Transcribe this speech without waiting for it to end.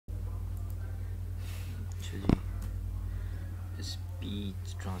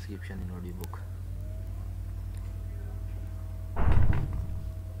teach transcription in audiobook.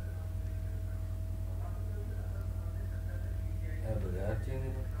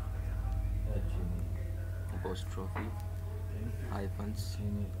 Apostrophe, hyphens,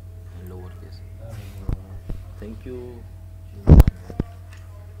 and lowercase. Thank you.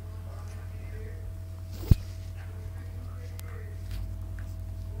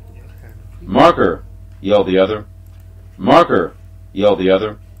 Marker, yelled the other. Marker, yelled the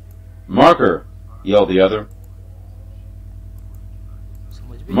other. Marker, yelled the other.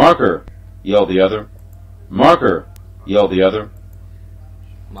 Marker, yelled the other. Marker, yelled the other.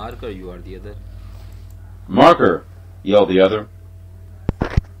 Marker, you are the other. Marker, yelled the other.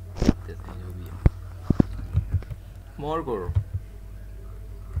 Marker,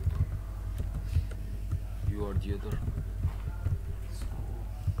 you are the other.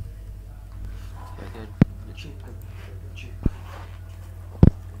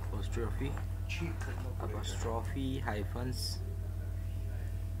 Apostrophe, hyphens,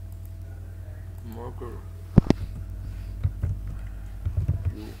 marker,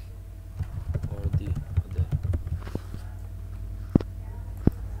 you or the other.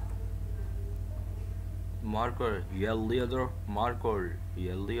 Marker, yell the other. Marker,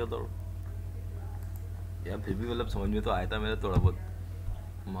 yell the other. यार फिर भी मतलब समझ में तो आया था मेरा थोड़ा बहुत.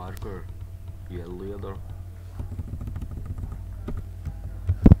 Marker, yell the other.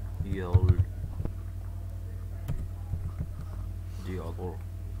 Yelled the other.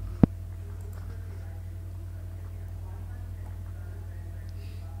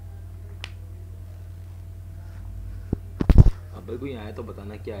 अब कोई आया तो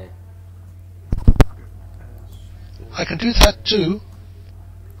बताना क्या है. I can do that too.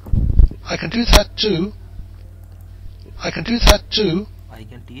 I can do that too. I can do that too. I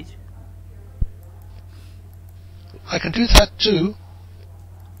can teach. I can do that too.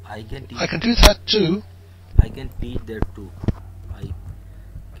 I can teach. I can do that too. I can teach that too. I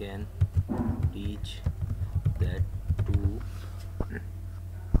can teach that too.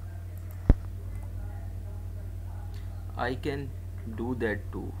 I can do that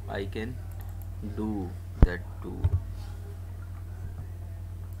too. I can do that too.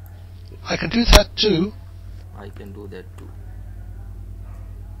 I can do that too. I can do that too.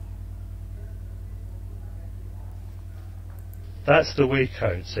 That's the way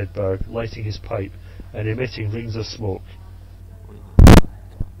out, said Berg, lighting his pipe and emitting rings of smoke.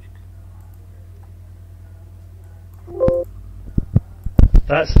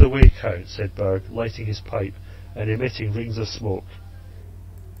 That's the way out, said Berg, lighting his pipe and emitting rings of smoke.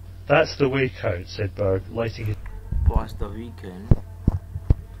 That's the way out, said Berg, lighting his... Past the weekend.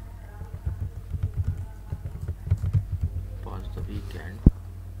 Past the weekend.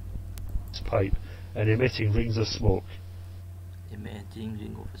 pipe and emitting rings of smoke. Emitting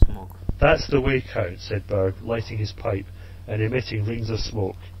ring of smoke. That's the way out, said Berg, lighting his pipe and emitting rings of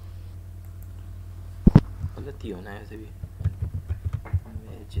smoke. गलती होना है ऐसे भी.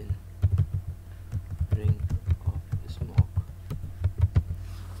 Imagine ring of smoke.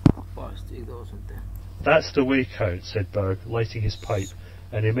 Past एक दो सुनते हैं. That's the way out, said Berg, lighting his pipe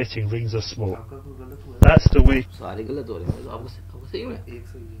and emitting rings of smoke. That's the way सारे गलत हो रहे हैं. आपको सही में? एक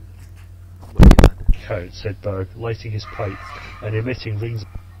सही है. बड़ी बात है. out, said Berg, lighting his pipe and emitting rings.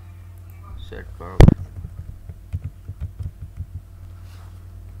 Said Berg.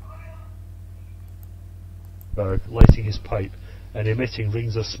 Berg, lighting his pipe and emitting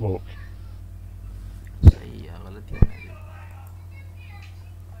rings of smoke. सही है, गलती होना है.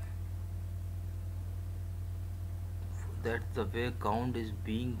 That's the way count is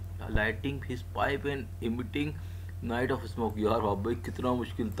being lighting his pipe and emitting night of smoke. यार भाई कितना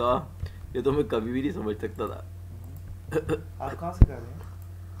मुश्किल था, ये तो मैं कभी भी नहीं समझ सकता था. आप कहाँ से कर रहे हैं?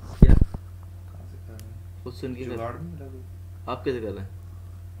 क्या? कहाँ से कर रहे हैं? कुछ सुन के जुगाड़ नहीं मिला कोई? आप कैसे कर रहे हैं?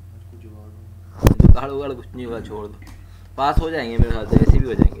 मुझको जुगाड़ नहीं. जुगाड़ वुगाड़ कुछ नहीं होगा, छोड़ दो. पास हो जाएंगे मेरे ख्याल से, ऐसे भी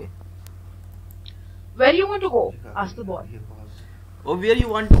हो जाएंगे. Where you want to go? Ask the boy. Oh, where you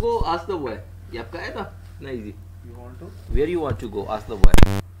want to go? Ask the boy. ये आपका आया था? ना easy. You want to? Where you want to go? Ask the boy.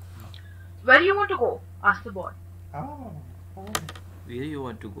 Where you want to go? Ask the boy. Oh. Where you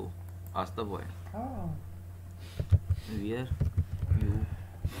want to go? Ask the boy. Oh. Where you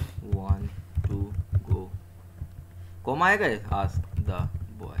want to go? कौन आएगा ये? Ask the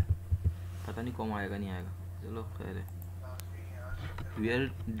boy. पता नहीं कौन आएगा नहीं आएगा. चलो खैर है. Where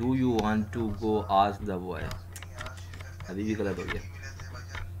do you want to go? Ask the boy. अभी भी गलत हो गया.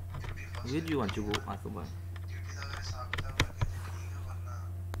 Where do you want to go? Ask the boy.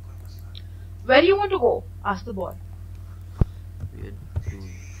 Where you want to go? Ask the boy. Where do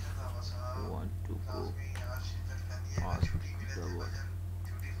you want to go? Ask the boy.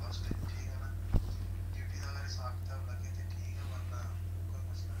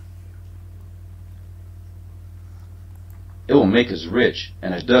 It will make us rich,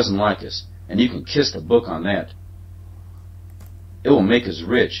 and it doesn't like us, and you can kiss the book on that. It will make us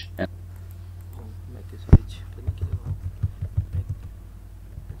rich, and make us rich. पता नहीं क्या लगा। Make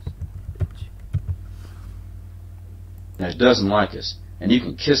us rich. it doesn't like us, and you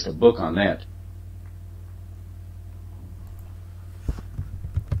can kiss the book on that.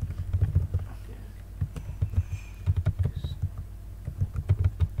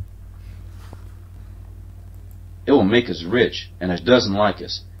 It will make us rich, and it doesn't like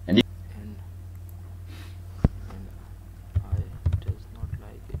us, and you And I does not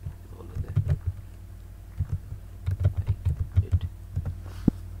like it. All of that. Like it.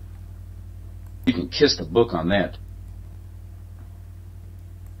 you can kiss the book on that.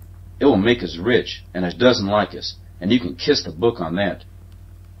 It will make us rich, and it doesn't like us, and you can kiss the book on that.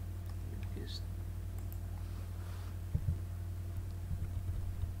 Kiss.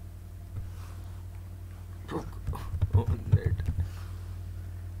 Book on that.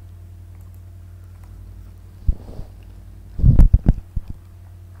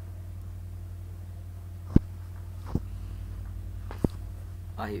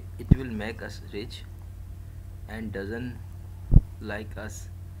 It will make us rich and doesn't like us,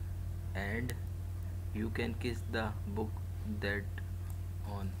 and you can kiss the book that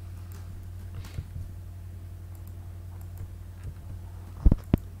on.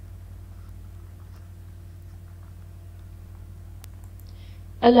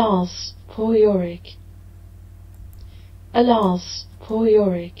 Alas, poor Yorick. Alas, poor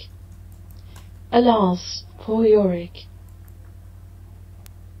Yorick. Alas, poor Yorick.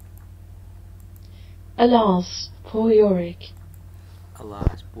 Alas, poor Yorick.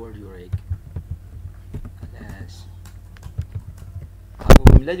 Alas, poor Yorick. Alas.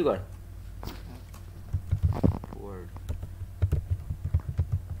 आपको मिला जुगाड़? Poor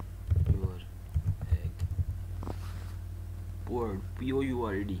your egg. Poor,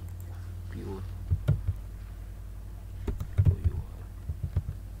 P-O-U-R-E-D. Pure. P-O-U-R.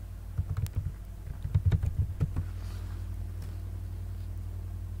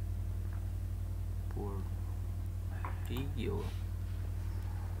 Poor. P-O.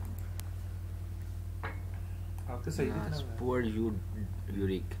 आप तो सही लिखना Alas, है। poor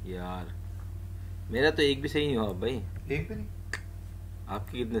Yorick. यार मेरा तो एक भी सही नहीं हुआ भाई। एक भी नहीं।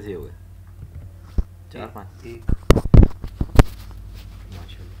 आपके कितने सही हो गए? 4-5। एक।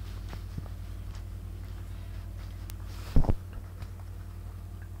 माशाल्लाह।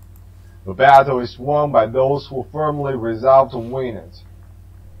 The battle is won by those who firmly resolve to win it.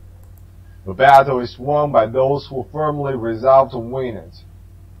 The battle is won by those who firmly resolve to win it.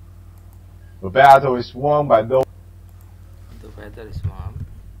 The battle is won by those The weather is warm.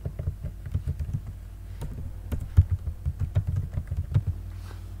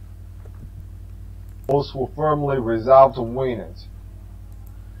 who firmly resolve to win it.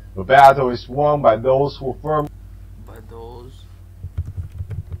 The battle is won by those who firmly By those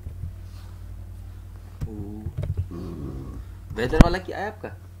who weather वाला क्या है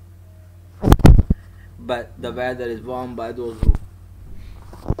आपका? But the weather is warm by those who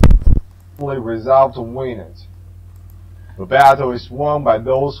firmly resolve to win it. The battle is won by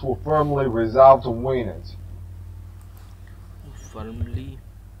those who firmly resolve to win it. firmly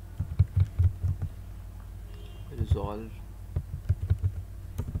resolve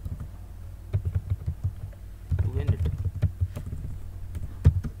to win it.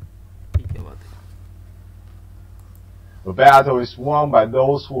 ठीक है बात है. The battle is won by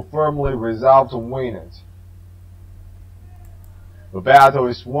those who firmly resolve to win it. The battle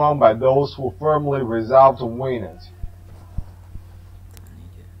is won by those who firmly resolve to win it.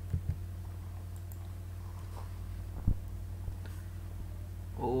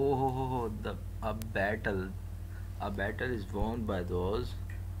 Oh, a battle is won by those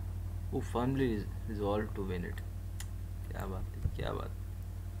who firmly resolve to win it. क्या बात है, क्या बात.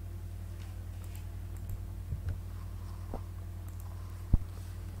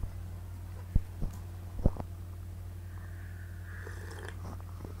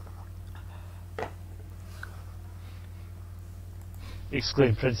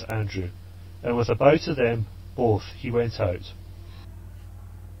 exclaimed Prince Andrew, and with a bow to them both he went out.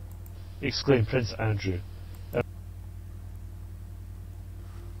 Exclaimed Prince Andrew.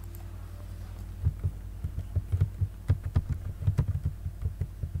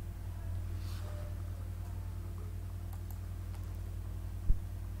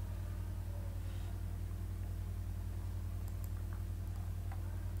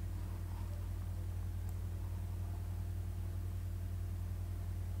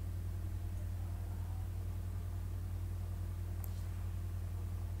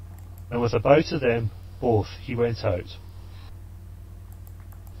 And with a bow to them both he went out.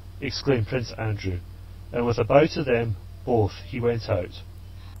 exclaimed Prince Andrew, and with a bow to them both he went out.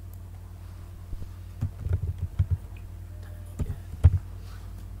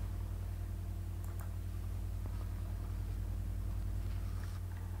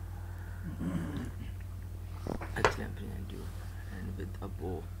 Excellent, Prince Andrew, and with a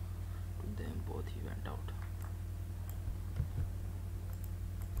bow to them both he went out.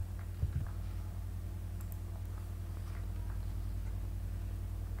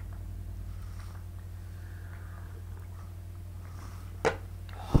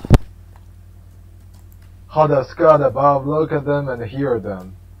 How does God above look at them and hear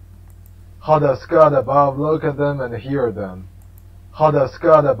them? How does God above look at them and hear them? How does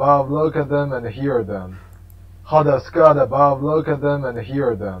God above look at them and hear them? How does God above look at them and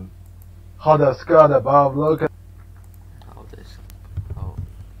hear them? How does God above look at How the sky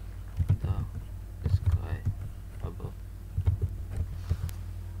above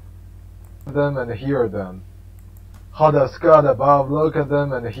them and hear them? How does God above look at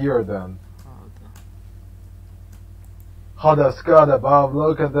them and hear them? How does God above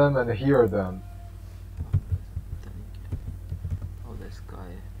look at them and hear them? how the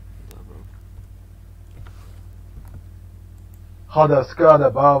sky above How does God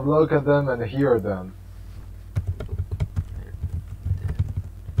above look at them and hear them?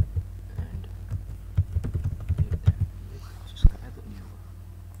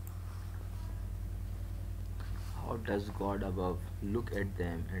 How does God above look at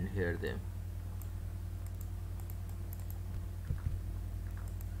them and hear them?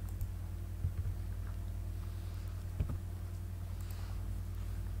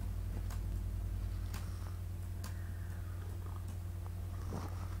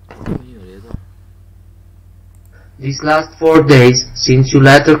 These last 4 days, since you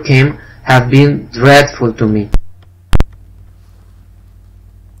latter came, have been dreadful to me.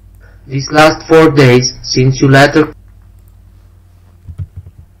 These last 4 days, since you latter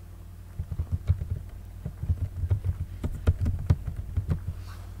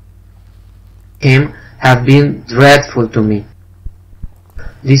came, have been dreadful to me.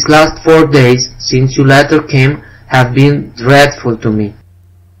 These last 4 days, since you latter came, have been dreadful to me.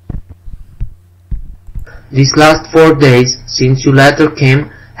 These last 4 days, since you latter came,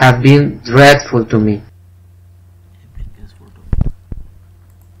 have been dreadful to me.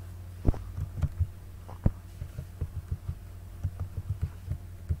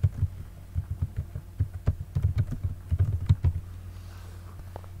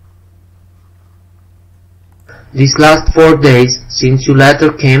 These last 4 days, since you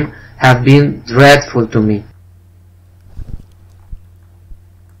latter came, have been dreadful to me.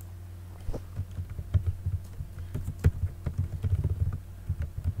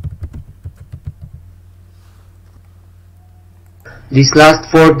 These last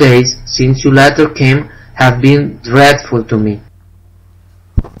 4 days, since you latter came, have been dreadful to me.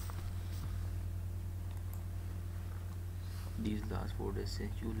 These last 4 days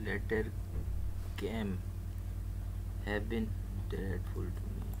since you latter came have been dreadful to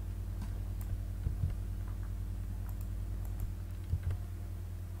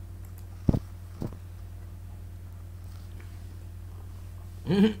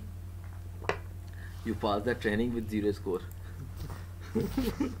me. You passed the training with 0 score.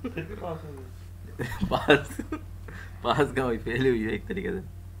 पास का वही fail हुई है एक तरीके से.